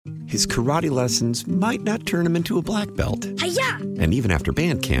his karate lessons might not turn him into a black belt. Hi-ya! And even after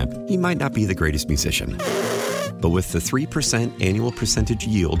band camp, he might not be the greatest musician. But with the 3% annual percentage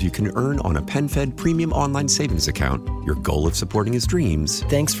yield you can earn on a PenFed premium online savings account, your goal of supporting his dreams...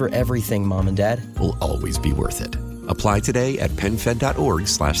 Thanks for everything, Mom and Dad. ...will always be worth it. Apply today at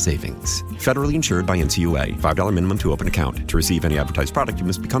PenFed.org/savings. Federally insured by NCUA. $5 minimum to open account. To receive any advertised product, you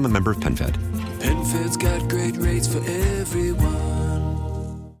must become a member of PenFed. PenFed's got great rates for everyone.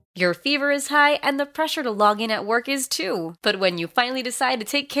 Your fever is high and the pressure to log in at work is too. But when you finally decide to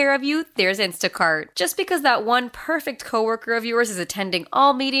take care of you, there's Instacart. Just because that one perfect coworker of yours is attending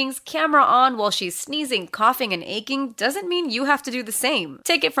all meetings, camera on while she's sneezing, coughing, and aching, doesn't mean you have to do the same.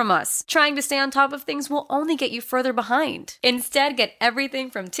 Take it from us. Trying to stay on top of things will only get you further behind. Instead, get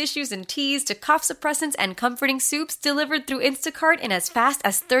everything from tissues and teas to cough suppressants and comforting soups delivered through Instacart in as fast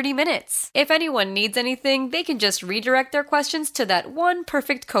as 30 minutes. If anyone needs anything, they can just redirect their questions to that one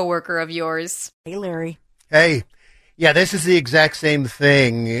perfect coworker of yours. Hey, Larry. Hey. Yeah, this is the exact same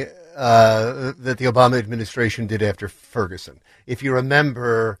thing that the Obama administration did after Ferguson. If you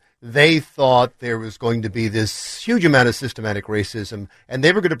remember, they thought there was going to be this huge amount of systematic racism, and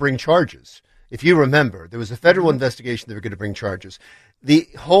they were going to bring charges. If you remember, there was a federal investigation, they were going to bring charges. The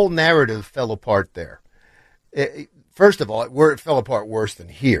whole narrative fell apart there. First of all, it fell apart worse than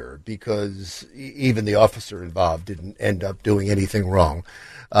here because even the officer involved didn't end up doing anything wrong.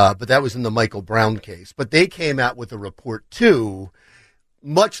 But that was in the Michael Brown case. But they came out with a report, too,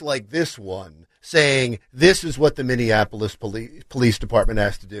 much like this one, saying this is what the Minneapolis Police Department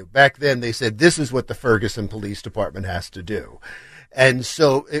has to do. Back then, they said this is what the Ferguson Police Department has to do. And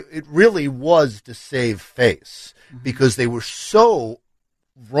so it really was to save face because they were so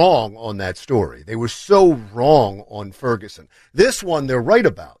wrong on that story. They were so wrong on Ferguson. This one they're right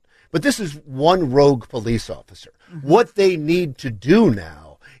about. But this is one rogue police officer. What they need to do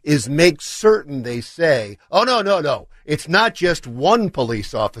now is make certain they say, oh, no. It's not just one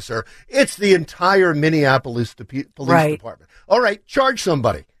police officer. It's the entire Minneapolis Police Department. All right, charge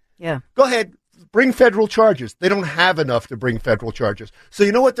somebody. Yeah. Go ahead. Bring federal charges. They don't have enough to bring federal charges. So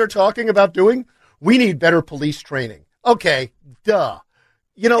you know what they're talking about doing? We need better police training. Okay, duh.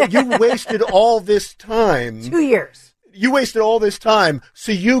 You know, you wasted all this time. 2 years. You wasted all this time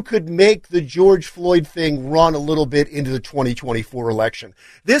so you could make the George Floyd thing run a little bit into the 2024 election.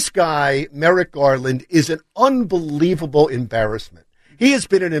 This guy, Merrick Garland, is an unbelievable embarrassment. He has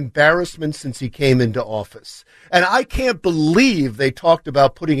been an embarrassment since he came into office. And I can't believe they talked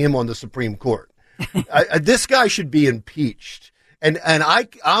about putting him on the Supreme Court. This guy should be impeached. And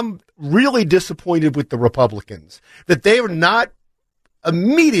I'm really disappointed with the Republicans that they are not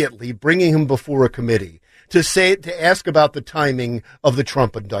immediately bringing him before a committee to ask about the timing of the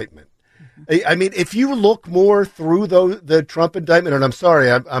Trump indictment. I mean, if you look more through the Trump indictment, and I'm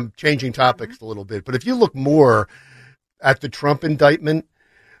sorry, I'm changing topics a little bit, but if you look more at the Trump indictment,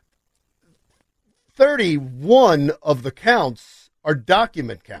 31 of the counts are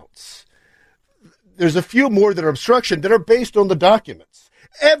document counts. There's a few more that are obstruction that are based on the documents.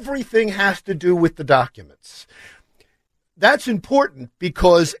 Everything has to do with the documents. That's important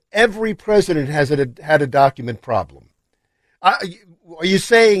because every president has had a document problem. Are you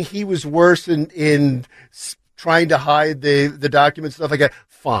saying he was worse in trying to hide the documents, stuff like that?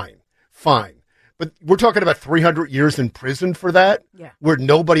 Fine. But we're talking about 300 years in prison for that, where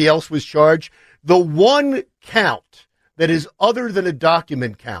nobody else was charged. The one count that is other than a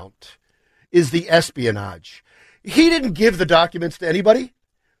document count is the espionage. He didn't give the documents to anybody.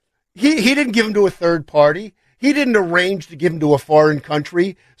 He didn't give them to a third party. He didn't arrange to give them to a foreign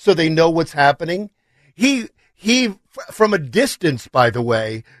country so they know what's happening. He from a distance, by the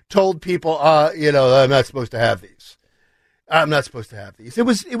way, told people, I'm not supposed to have these. I'm not supposed to have these. It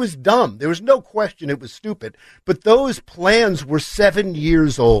was dumb. There was no question it was stupid. But those plans were 7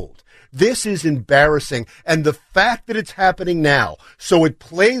 years old. This is embarrassing. And the fact that it's happening now, so it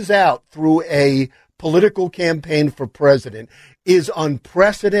plays out through a political campaign for president, is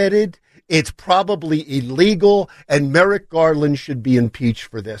unprecedented. It's probably illegal, and Merrick Garland should be impeached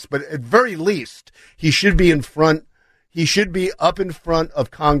for this. But at very least, he should be up in front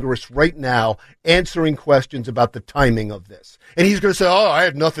of Congress right now answering questions about the timing of this. And he's going to say, I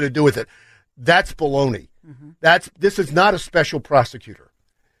had nothing to do with it. That's baloney. This is not a special prosecutor.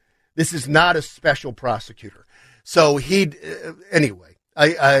 So anyway,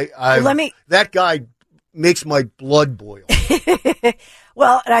 that guy makes my blood boil.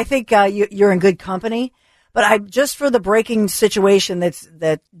 Well, and I think you're in good company, but just for the breaking situation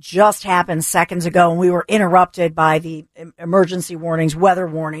that just happened seconds ago, and we were interrupted by the emergency warnings, weather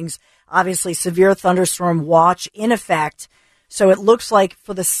warnings, obviously severe thunderstorm watch in effect. So it looks like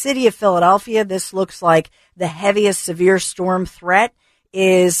for the city of Philadelphia, this looks like the heaviest severe storm threat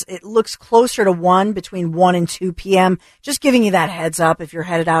it looks closer to 1 between 1 and 2 p.m. Just giving you that heads up if you're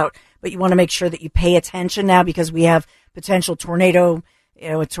headed out, but you want to make sure that you pay attention now because we have potential tornado,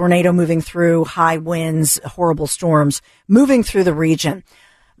 a tornado moving through, high winds, horrible storms moving through the region.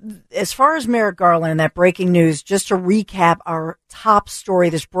 As far as Merrick Garland, that breaking news, just to recap our top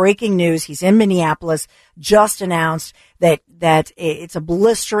story, this breaking news, he's in Minneapolis, just announced that it's a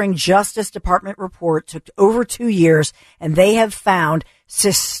blistering Justice Department report, took over 2 years, and they have found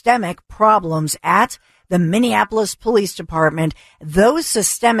systemic problems at the Minneapolis Police Department. Those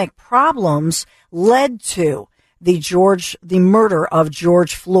systemic problems led to the murder of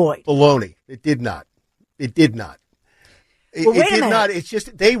George Floyd. Baloney. It did not. It did not. Well, it did not. It's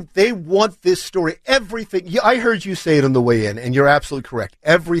just they want this story. Everything. I heard you say it on the way in, and you're absolutely correct.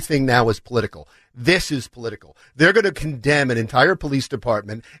 Everything now is political. This is political. They're going to condemn an entire police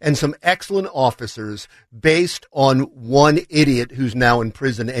department and some excellent officers based on one idiot who's now in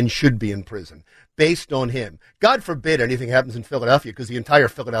prison and should be in prison. Based on him. God forbid anything happens in Philadelphia, because the entire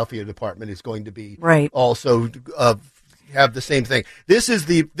Philadelphia department is going to be also have the same thing. This is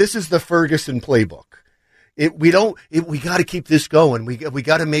the Ferguson playbook. We got to keep this going. We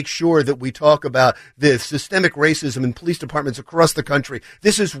got to make sure that we talk about the systemic racism in police departments across the country.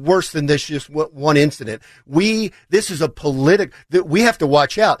 This is worse than this just one incident. This is a that we have to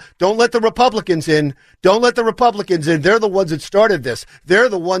watch out. Don't let the Republicans in. Don't let the Republicans in. They're the ones that started this. They're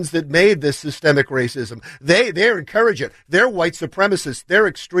the ones that made this systemic racism. They encourage it. They're white supremacists. They're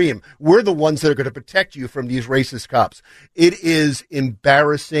extreme. We're the ones that are going to protect you from these racist cops. It is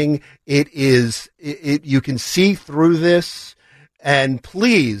embarrassing. You can see through this, and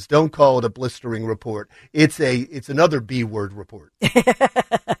please don't call it a blistering report. It's another B-word report.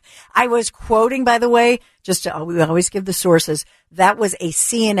 I was quoting, by the way, we always give the sources. That was a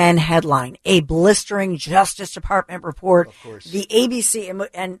CNN headline, a blistering Justice Department report. Of course. The ABC,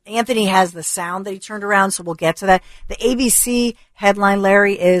 and Anthony has the sound that he turned around, so we'll get to that. The ABC headline,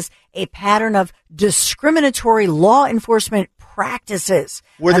 Larry, is a pattern of discriminatory law enforcement practices.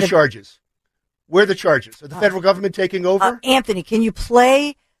 Where are the charges? Where are the charges? Are the federal government taking over? Anthony, can you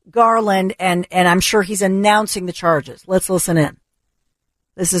play Garland? And I'm sure he's announcing the charges. Let's listen in.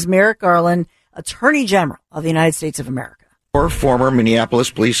 This is Merrick Garland, Attorney General of the United States of America. 4 former Minneapolis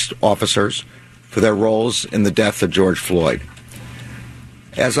police officers for their roles in the death of George Floyd.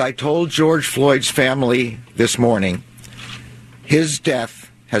 As I told George Floyd's family this morning, his death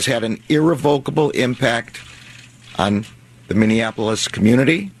has had an irrevocable impact on the Minneapolis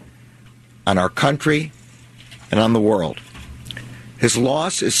community, on our country, and on the world. His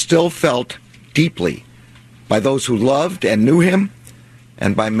loss is still felt deeply by those who loved and knew him,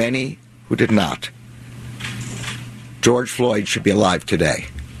 and by many who did not. George Floyd should be alive today.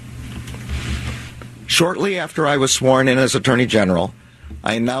 Shortly after I was sworn in as Attorney General,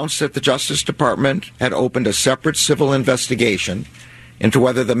 I announced that the Justice Department had opened a separate civil investigation into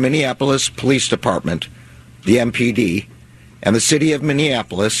whether the Minneapolis Police Department, the MPD, and the city of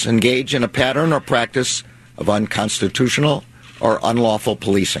Minneapolis engage in a pattern or practice of unconstitutional or unlawful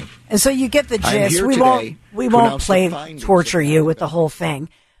policing. And so you get the gist. We won't torture you with the whole thing.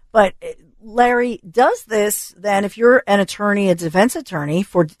 But Larry, does this then, if you're an attorney, a defense attorney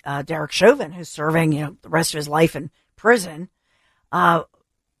for Derek Chauvin, who's serving the rest of his life in prison,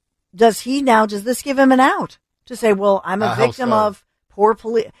 does this give him an out to say, well, I'm a victim of poor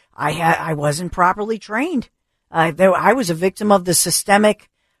police. I wasn't properly trained. I was a victim of the systemic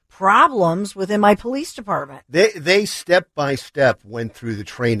problems within my police department. They step by step went through the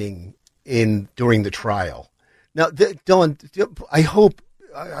training during the trial. Now, Dylan, I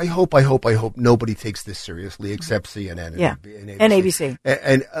hope nobody takes this seriously except CNN and ABC.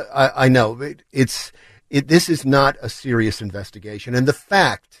 And I know this is not a serious investigation, and the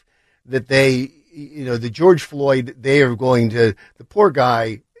fact that the George Floyd, the poor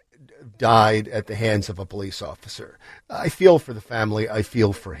guy died at the hands of a police officer. I feel for the family. I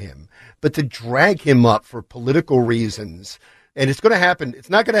feel for him. But to drag him up for political reasons, and it's going to happen. It's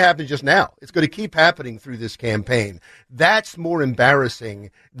not going to happen just now. It's going to keep happening through this campaign. That's more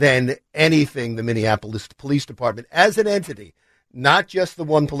embarrassing than anything the Minneapolis Police Department as an entity, not just the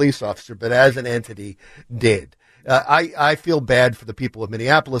one police officer, but as an entity did. I feel bad for the people of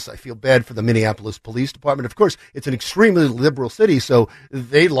Minneapolis. I feel bad for the Minneapolis Police Department. Of course, it's an extremely liberal city, so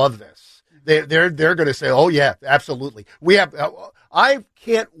they love this. They're going to say, "Oh yeah, absolutely." I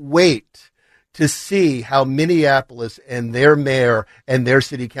can't wait to see how Minneapolis and their mayor and their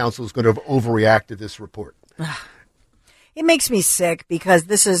city council is going to overreact to this report. It makes me sick because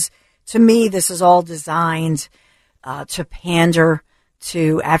this is all designed to pander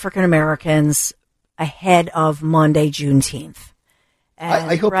to African Americans ahead of Monday, Juneteenth.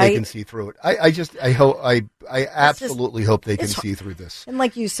 And, I hope they can see through it. I absolutely hope they can see through this. And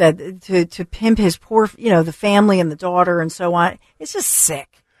like you said, to pimp his poor, the family and the daughter and so on, it's just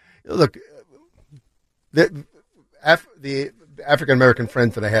sick. Look, the African American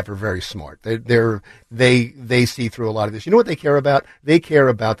friends that I have are very smart. They see through a lot of this. You know what they care about? They care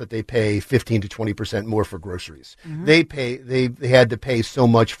about that they pay 15 to 20% more for groceries. Mm-hmm. They had to pay so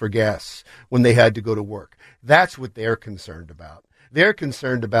much for gas when they had to go to work. That's what they're concerned about. They're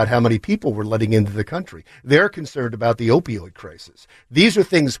concerned about how many people we're letting into the country. They're concerned about the opioid crisis. These are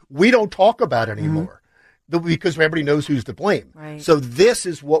things we don't talk about anymore because everybody knows who's to blame. Right. So this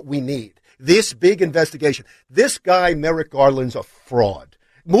is what we need. This big investigation. This guy, Merrick Garland's a fraud.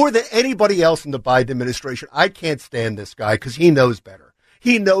 More than anybody else in the Biden administration. I can't stand this guy because he knows better.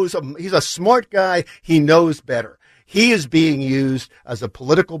 He's a smart guy. He knows better. He is being used as a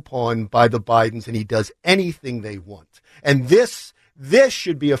political pawn by the Bidens, and he does anything they want. And this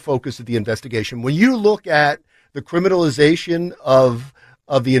should be a focus of the investigation. When you look at the criminalization of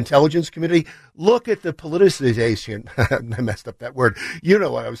the intelligence community, look at the politicization. I messed up that word. You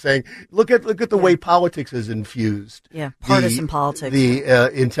know what I was saying. Look at the way politics is infused. Yeah, partisan politics.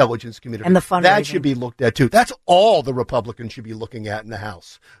 The intelligence community. And the fundraising. That should be looked at, too. That's all the Republicans should be looking at in the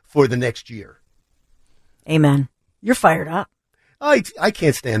House for the next year. Amen. You're fired up. I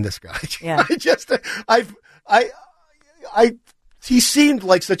can't stand this guy. Yeah. He seemed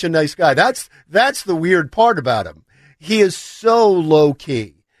like such a nice guy. That's the weird part about him. He is so low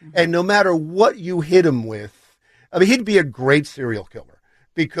key, and no matter what you hit him with, I mean, he'd be a great serial killer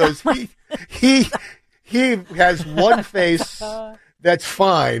because he has one face that's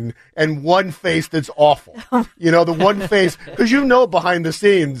fine and one face that's awful. The one face, because behind the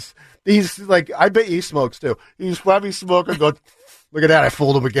scenes, he's like, I bet he smokes too. He's probably smoking, going, look at that, I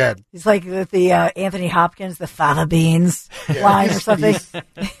fooled him again. He's like the Anthony Hopkins, the fava beans line or something.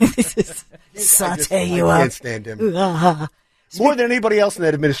 Saute you up. I can't stand him. More than anybody else in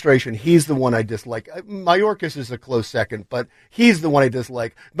that administration, he's the one I dislike. Mayorkas is a close second, but he's the one I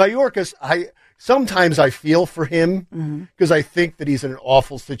dislike. Mayorkas, sometimes I feel for him because I think that he's in an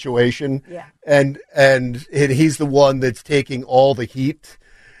awful situation. Yeah. And he's the one that's taking all the heat.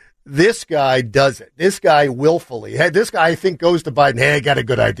 This guy does it. This guy willfully. This guy, I think, goes to Biden. Hey, I got a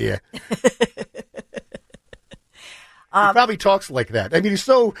good idea. He probably talks like that. I mean,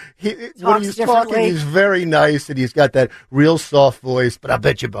 when he's talking, he's very nice and he's got that real soft voice, but I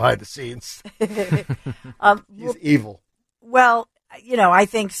bet you behind the scenes, he's evil. Well, I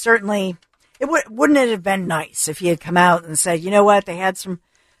think certainly wouldn't it have been nice if he had come out and said, you know what, they're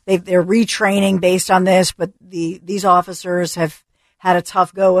retraining based on this, but these officers have had a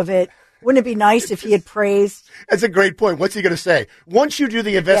tough go of it. Wouldn't it be nice if he had praised? That's a great point. What's he going to say? Once you do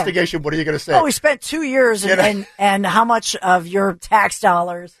the investigation, What are you going to say? Oh, we spent 2 years and how much of your tax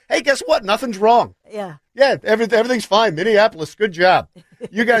dollars? Hey, guess what? Nothing's wrong. Yeah. Yeah, everything's fine. Minneapolis, good job.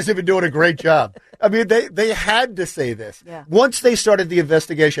 You guys have been doing a great job. I mean, they had to say this. Yeah. Once they started the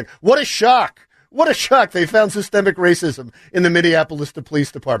investigation, what a shock. What a shock. They found systemic racism in the Minneapolis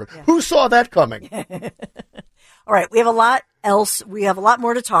Police Department. Yeah. Who saw that coming? All right, we have a lot else. We have a lot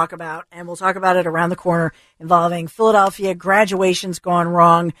more to talk about, and we'll talk about it around the corner involving Philadelphia, graduations gone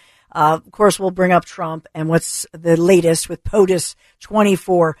wrong. Of course, we'll bring up Trump and what's the latest with POTUS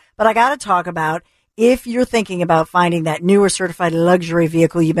 24. But I got to talk about if you're thinking about finding that newer certified luxury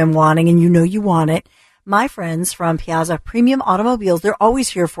vehicle you've been wanting and you want it, my friends from Piazza Premium Automobiles, they're always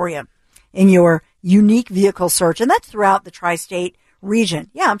here for you in your unique vehicle search, and that's throughout the tri-state region.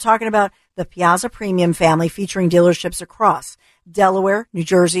 Yeah, I'm talking about the Piazza Premium family featuring dealerships across Delaware, New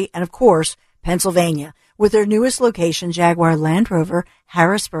Jersey, and of course, Pennsylvania, with their newest location, Jaguar Land Rover,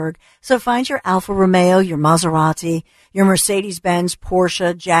 Harrisburg. So find your Alfa Romeo, your Maserati, your Mercedes-Benz,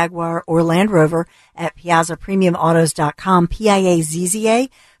 Porsche, Jaguar, or Land Rover at PiazzaPremiumAutos.com, Piazza,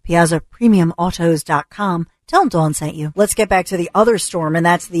 PiazzaPremiumAutos.com. Tell them Dawn sent you. Let's get back to the other storm, and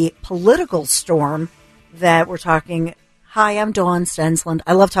that's the political storm that we're talking. Hi, I'm Dawn Stensland.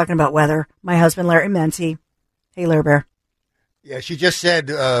 I love talking about weather. My husband, Larry Mendte. Hey, Larry Bear. Yeah, she just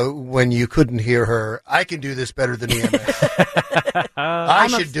said when you couldn't hear her, I can do this better than EMS. I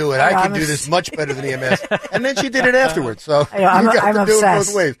should do it. I can do this much better than EMS. And then she did it afterwards. So I'm do it obsessed.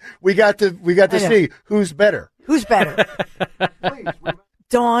 both ways. We got to see who's better. Who's better?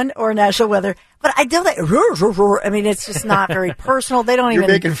 Dawn or National Weather. But I do that. I mean, it's just not very personal. They don't You're even.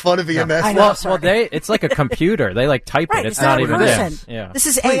 You're making fun of EMS. No. I know, well, it's like a computer. They type right, it. It's not even person. this. Yeah. This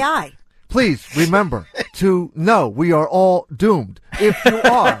is AI. Please remember to know we are all doomed. if you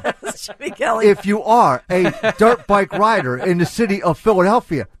are, if you are a dirt bike rider in the city of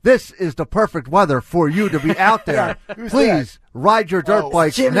Philadelphia, this is the perfect weather for you to be out there. Please ride your dirt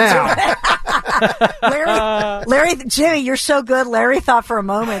bikes now. Jimmy, you're so good. Larry thought for a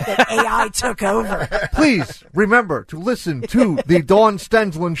moment that AI took over. Please remember to listen to the Dawn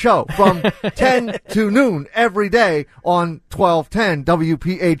Stensland Show from 10 to noon every day on 1210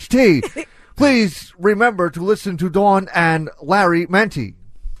 WPHT. Please remember to listen to Dawn and Larry Mendte.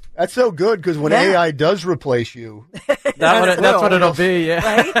 That's so good because when AI does replace you, that's what it'll be. Yeah,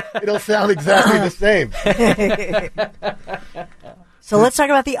 right? It'll sound exactly the same. So let's talk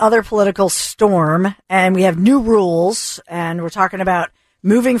about the other political storm, and we have new rules, and we're talking about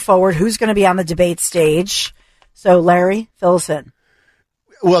moving forward. Who's going to be on the debate stage? So, Larry, fill us in.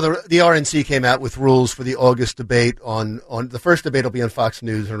 Well, the RNC came out with rules for the August debate. On the first debate will be on Fox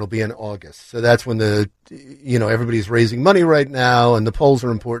News, and it'll be in August. So that's when everybody's raising money right now, and the polls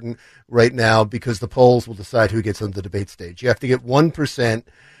are important right now because the polls will decide who gets on the debate stage. You have to get 1%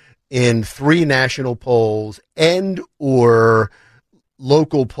 in 3 national polls and or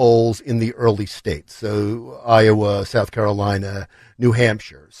local polls in the early states, so Iowa, South Carolina, New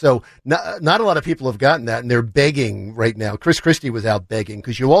Hampshire. So not a lot of people have gotten that, and they're begging right now. Chris Christie was out begging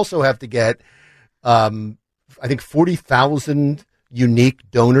because you also have to get, I think, 40,000 unique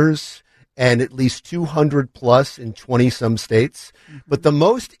donors and at least 200 plus in 20-some states. Mm-hmm. But the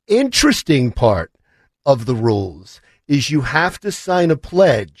most interesting part of the rules is you have to sign a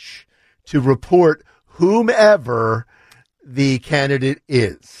pledge to report whomever the candidate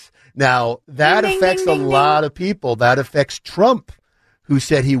is. Now, that affects a lot of people. That affects Trump, who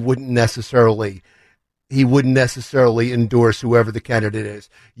said he wouldn't necessarily endorse whoever the candidate is.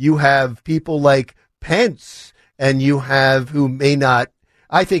 You have people like Pence, and you have who may not.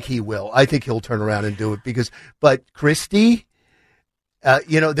 I think he will. I think he'll turn around and do it but Christie,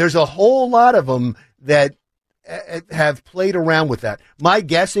 there's a whole lot of them that have played around with that. My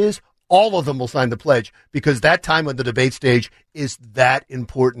guess is all of them will sign the pledge because that time on the debate stage is that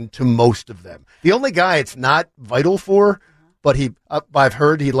important to most of them. The only guy it's not vital for, but I've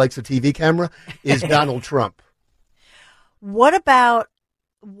heard he likes a TV camera, is Donald Trump. What about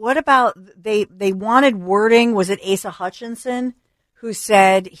they wanted wording? Was it Asa Hutchinson who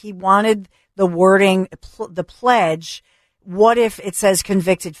said he wanted the wording, the pledge? What if it says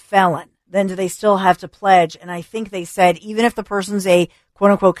convicted felon? Then do they still have to pledge? And I think they said even if the person's a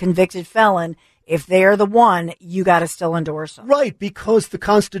quote-unquote convicted felon, if they're the one, you got to still endorse them. Right, because the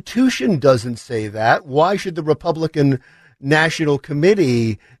Constitution doesn't say that. Why should the Republican National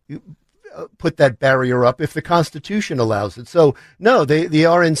Committee put that barrier up if the Constitution allows it? So, no, the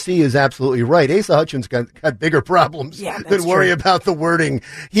RNC is absolutely right. Asa Hutchins got bigger problems than worry about the wording.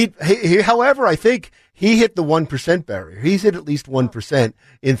 He, however, I think he hit the 1% barrier. He's hit at least 1%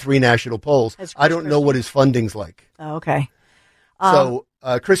 in 3 national polls. I don't know what his funding's like. Oh, okay. So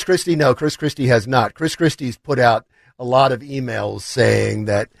Chris Christie, no, Chris Christie has not. Chris Christie's put out a lot of emails saying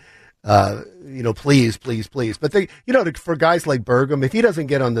that, please. But for guys like Burgum, if he doesn't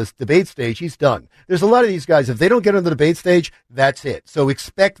get on this debate stage, he's done. There's a lot of these guys, if they don't get on the debate stage, that's it. So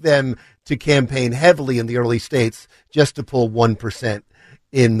expect them to campaign heavily in the early states just to pull 1%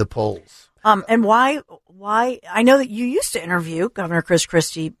 in the polls. And why, I know that you used to interview Governor Chris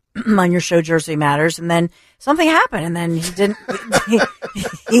Christie on your show Jersey Matters, and then something happened, and then he didn't.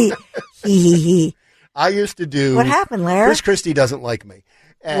 I used to do. What happened, Larry? Chris Christie doesn't like me.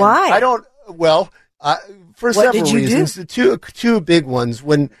 And why? I don't. Well, for several reasons. The two big ones.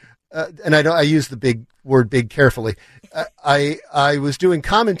 When and I use the word "big" carefully. I was doing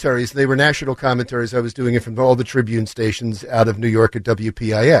commentaries. They were national commentaries. I was doing it from all the Tribune stations out of New York at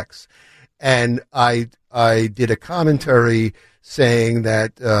WPIX, and I did a commentary saying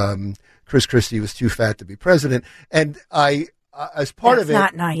that Chris Christie was too fat to be president, and as part of it,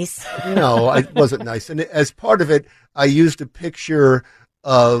 not nice. No, it wasn't nice. And as part of it, I used a picture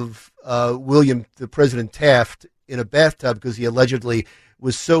of the President Taft in a bathtub because he allegedly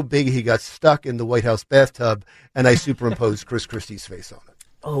was so big he got stuck in the White House bathtub, and I superimposed Chris Christie's face on it.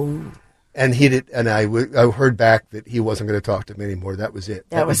 Oh. And he did, and I heard back that he wasn't going to talk to me anymore. That was it.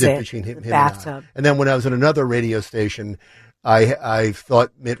 That was it between him bathtub. And I. And then when I was on another radio station, I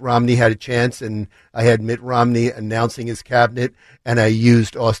thought Mitt Romney had a chance, and I had Mitt Romney announcing his cabinet, and I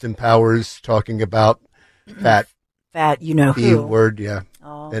used Austin Powers talking about fat, who word, yeah.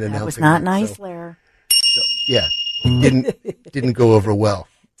 Oh, and that was not nice, Larry. So yeah, didn't go over well.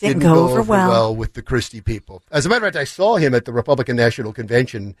 Didn't go over well with the Christie people. As a matter of fact, I saw him at the Republican National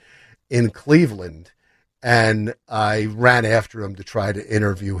Convention in Cleveland, and I ran after him to try to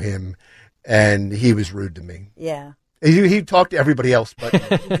interview him, and he was rude to me. Yeah. He talked to everybody else, but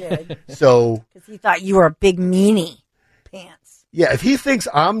He did. So Because he thought you were a big meanie pants. yeah, if he thinks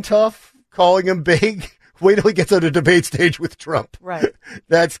I'm tough, calling him big, wait till he gets on a debate stage with Trump. Right.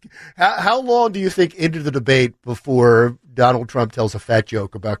 That's how long do you think into the debate before Donald Trump tells a fat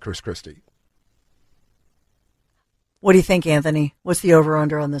joke about Chris Christie? What do you think, Anthony? What's the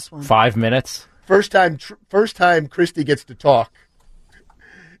over-under on this one? 5 minutes. First time Christie gets to talk,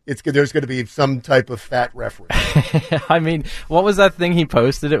 there's going to be some type of fat reference. I mean, what was that thing he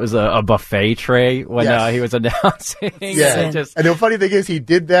posted? It was a buffet tray when Yes. he was announcing. Yeah, And and the funny thing is, he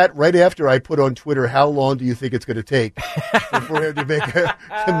did that right after I put on Twitter, "How long do you think it's going to take for him to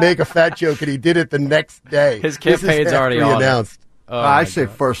make a fat joke?" And he did it the next day. His campaign's already on it. announced. I say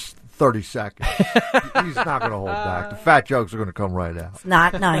first 30 seconds. He's not going to hold back. The fat jokes are going to come right out. It's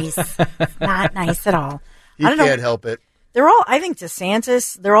not nice. It's not nice at all. He can't help it. I think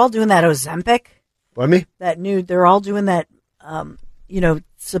DeSantis, they're all doing that Ozempic. Pardon me? They're all doing that,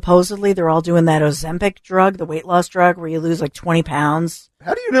 supposedly they're all doing that Ozempic drug, the weight loss drug where you lose like 20 pounds.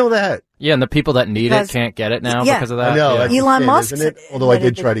 How do you know that? Yeah, and the people that need it can't get it now because of that. I know. Yeah. That's Elon insane, Musk isn't it? Although I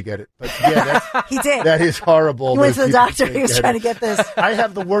did try to get it. But yeah, He did. that is horrible. He went to the Those people doctor. can't He was get trying it. to get this. I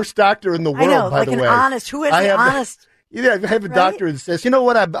have the worst doctor in the world, I know, by like the an way. honest. Who is I the have honest? Yeah, I have a doctor that says, you know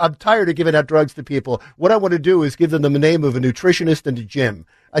what, I'm tired of giving out drugs to people. What I want to do is give them the name of a nutritionist and a gym.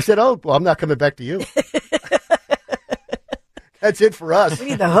 I said, oh, well, I'm not coming back to you. That's it for us. We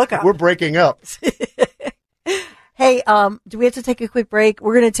need the hookup. We're breaking up. Hey, do we have to take a quick break?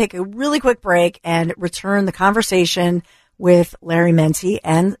 We're going to take a really quick break and return the conversation with Larry Mendte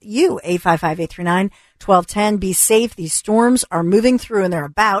and you, 855-839-1210. Be safe. These storms are moving through and they're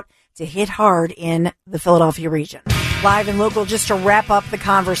about to hit hard in the Philadelphia region. Live and local, just to wrap up the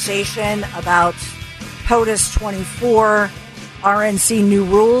conversation about POTUS 24, RNC new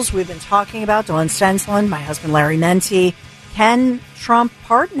rules we've been talking about. Dawn Stensland, my husband Larry Mendte. Can Trump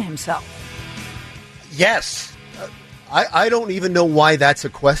pardon himself? Yes. I don't even know why that's a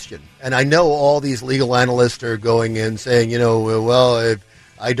question. And I know all these legal analysts are going in saying,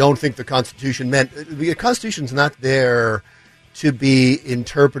 I don't think the Constitution meant... The Constitution's not there to be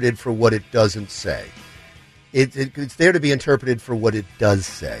interpreted for what it doesn't say. It's there to be interpreted for what it does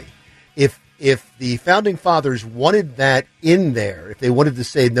say. If the Founding Fathers wanted that in there, if they wanted to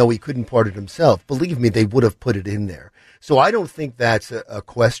say, no, he couldn't pardon himself, believe me, they would have put it in there. So I don't think that's a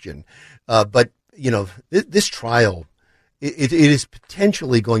question. But, this trial... It is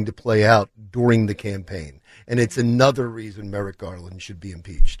potentially going to play out during the campaign. And it's another reason Merrick Garland should be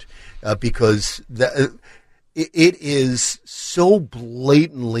impeached because it is so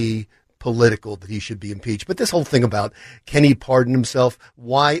blatantly political that he should be impeached. But this whole thing about can he pardon himself,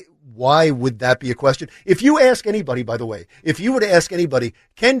 why would that be a question? If you ask anybody, by the way, if you were to ask anybody,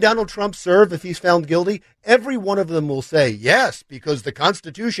 can Donald Trump serve if he's found guilty? Every one of them will say yes, because the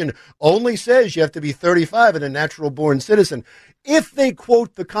Constitution only says you have to be 35 and a natural-born citizen. If they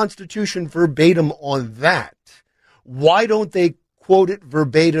quote the Constitution verbatim on that, why don't they quote it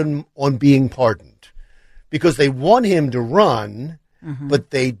verbatim on being pardoned? Because they want him to run,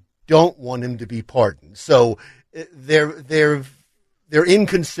 but they don't want him to be pardoned. So they're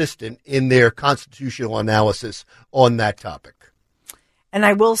inconsistent in their constitutional analysis on that topic. And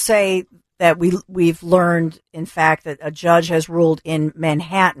I will say that we've learned, in fact, that a judge has ruled in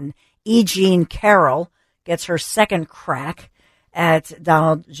Manhattan, E. Jean Carroll gets her second crack at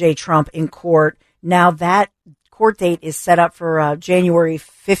Donald J. Trump in court. Now that court date is set up for January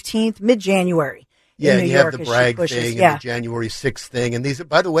 15th, mid-January. Yeah, in New you York have the as she Bragg pushes. thing Yeah. and the January 6th thing. And these,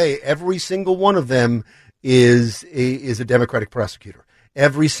 by the way, every single one of them is a Democratic prosecutor.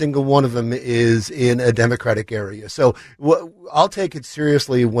 Every single one of them is in a Democratic area. So I'll take it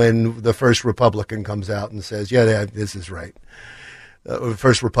seriously when the first Republican comes out and says, yeah, this is right.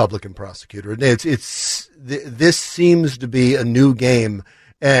 First Republican prosecutor. This seems to be a new game.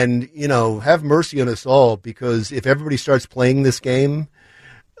 And, have mercy on us all, because if everybody starts playing this game,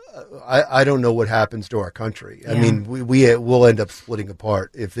 I don't know what happens to our country. Yeah. I mean, we'll end up splitting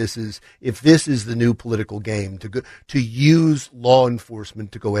apart if this is the new political game to use law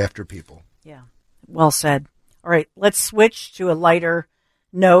enforcement to go after people. Yeah, well said. All right, let's switch to a lighter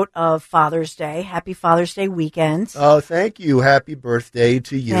note of Father's Day. Happy Father's Day weekend. Oh, thank you. Happy birthday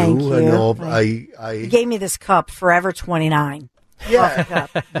to you. Thank you. You You gave me this cup, Forever 29. Yeah,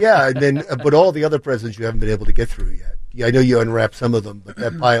 yeah, and then but all the other presents you haven't been able to get through yet. Yeah, I know you unwrapped some of them, but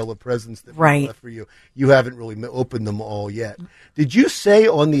that pile of presents that we left for you, you haven't really opened them all yet. Did you say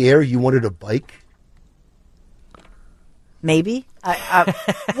on the air you wanted a bike? Maybe.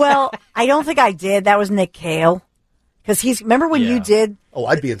 Well, I don't think I did. That was Nick Cale. Because remember when you did? Oh,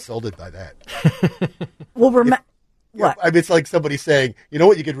 I'd be insulted by that. Well, What? I mean, it's like somebody saying, you know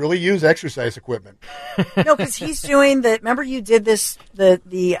what, you could really use exercise equipment. No, because he's doing the. Remember, you did this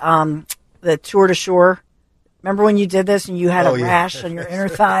the tour to shore. Remember when you did this and you had a rash on your inner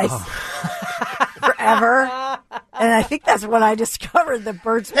thighs forever? And I think that's when I discovered the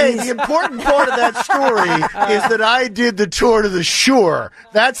Burt's Bees. Hey, the important part of that story is that I did the tour to the shore.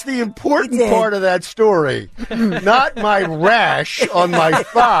 That's the important part of that story. Not my rash on my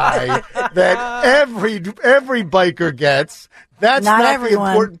thigh that every biker gets. That's not the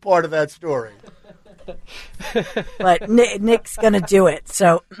important part of that story. But Nick's going to do it.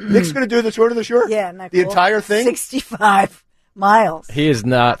 So Nick's going to do the tour to the shore? Yeah. Isn't that the cool? entire thing? 65 miles. He has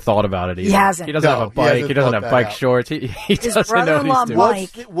not thought about it either. He hasn't. He doesn't have a bike. He doesn't have bike shorts. He doesn't know what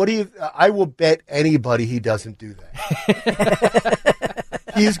he's doing. What do you? I will bet anybody he doesn't do that.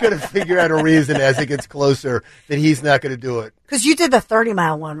 He's going to figure out a reason as it gets closer that he's not going to do it. Because you did the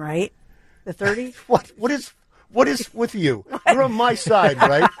 30-mile one, right? The 30? What is with you? You're on my side,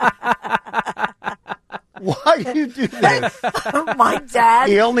 right? Why do you do this? My dad.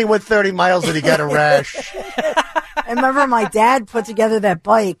 He only went 30 miles and he got a rash. I remember my dad put together that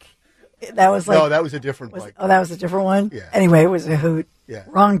bike. That was like. No, that was a different bike. Oh, that was a different one? Yeah. Anyway, it was a hoot. Yeah.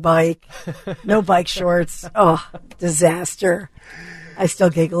 Wrong bike. No bike shorts. Oh, disaster. I still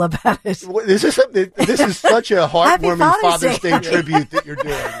giggle about it. This is such a heartwarming Father's Day tribute that you're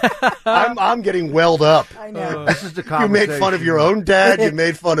doing. I'm getting welled up. I know. This is the You conversation. made fun of your own dad. You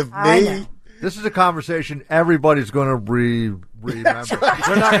made fun of me. This is a conversation everybody's going to remember. Right.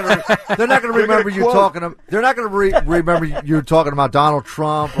 They're not going to remember you talking. They're not going to remember you talking about Donald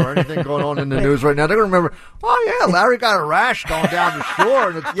Trump or anything going on in the news right now. They're going to remember. Oh yeah, Larry got a rash going down the shore,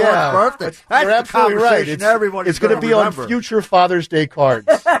 and it's his birthday. That's you're absolutely right. It's going to be on future Father's Day cards.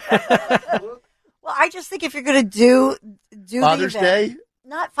 Well, I just think if you're going to do Father's the event, Day,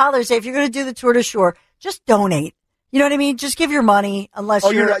 not Father's Day. If you're going to do the tour to shore, just donate. You know what I mean? Just give your money, unless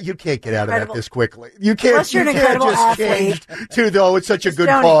you can't get out of that this quickly. You can't. Unless you're an incredible athlete. It's such a good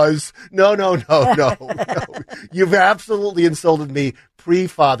cause. No. You've absolutely insulted me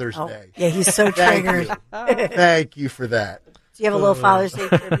pre-Father's Day. Yeah, he's so triggered. Thank you for that. Do you have a little Father's Day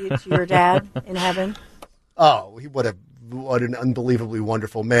tribute to your dad in heaven? Oh, what an unbelievably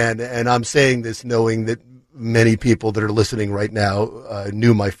wonderful man. And I'm saying this knowing that many people that are listening right now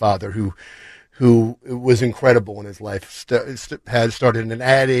knew my father, who was incredible in his life. Had started an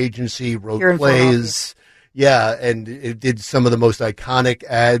ad agency, wrote plays. Yeah, and it did some of the most iconic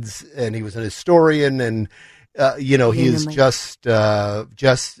ads, and he was an historian, and he is just an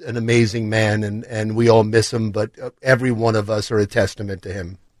amazing man, and we all miss him, but every one of us are a testament to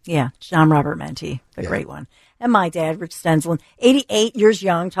him. Yeah, John Robert Mendte, the great one. And my dad, Rich Stensland, 88 years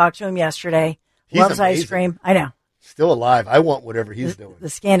young, talked to him yesterday. Loves ice cream. I know. Still alive. I want whatever he's doing. The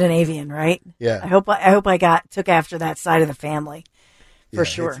Scandinavian, right? Yeah. I hope I took after that side of the family, for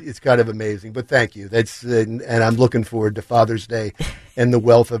sure. It's kind of amazing. But thank you. And I'm looking forward to Father's Day and the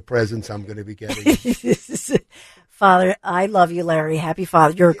wealth of presents I'm going to be getting. Father, I love you, Larry. Happy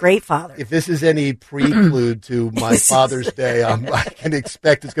Father. You're a great father. If this is any prelude to my Father's Day, I can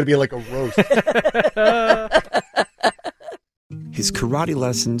expect it's going to be like a roast. His karate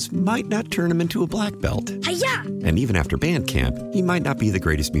lessons might not turn him into a black belt. Hi-ya! And even after band camp, he might not be the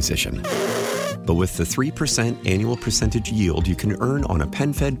greatest musician. But with the 3% annual percentage yield you can earn on a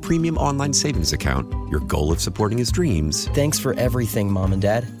PenFed premium online savings account, your goal of supporting his dreams... Thanks for everything, Mom and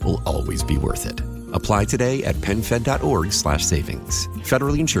Dad. ...will always be worth it. Apply today at PenFed.org/savings.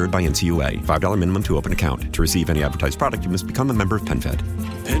 Federally insured by NCUA. $5 minimum to open account. To receive any advertised product, you must become a member of PenFed.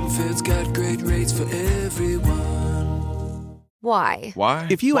 PenFed's got great rates for everyone. Why? Why?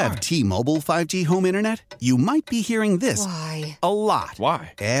 If you have T-Mobile 5G home internet, you might be hearing this Why? a lot.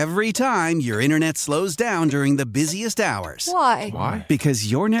 Why? Every time your internet slows down during the busiest hours. Why? Why? Because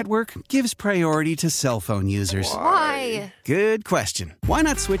your network gives priority to cell phone users. Why? Good question. Why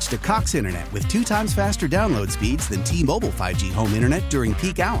not switch to Cox Internet with 2 times faster download speeds than T-Mobile 5G home internet during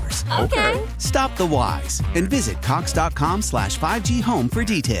peak hours? Okay. Stop the whys and visit cox.com/5G home for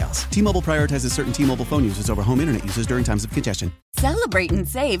details. T-Mobile prioritizes certain T-Mobile phone users over home internet users during times of congestion. Celebrate and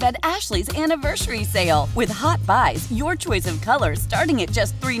save at Ashley's Anniversary Sale. With Hot Buys, your choice of colors starting at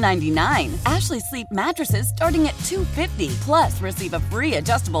just $3.99. Ashley Sleep mattresses starting at $2.50. Plus, receive a free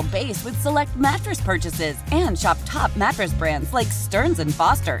adjustable base with select mattress purchases. And shop top mattress brands like Stearns &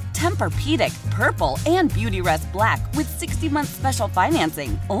 Foster, Tempur-Pedic, Purple, and Beautyrest Black with 60-month special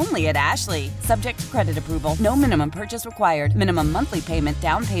financing. Only at Ashley. Subject to credit approval. No minimum purchase required. Minimum monthly payment,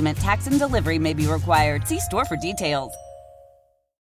 down payment, tax, and delivery may be required. See store for details.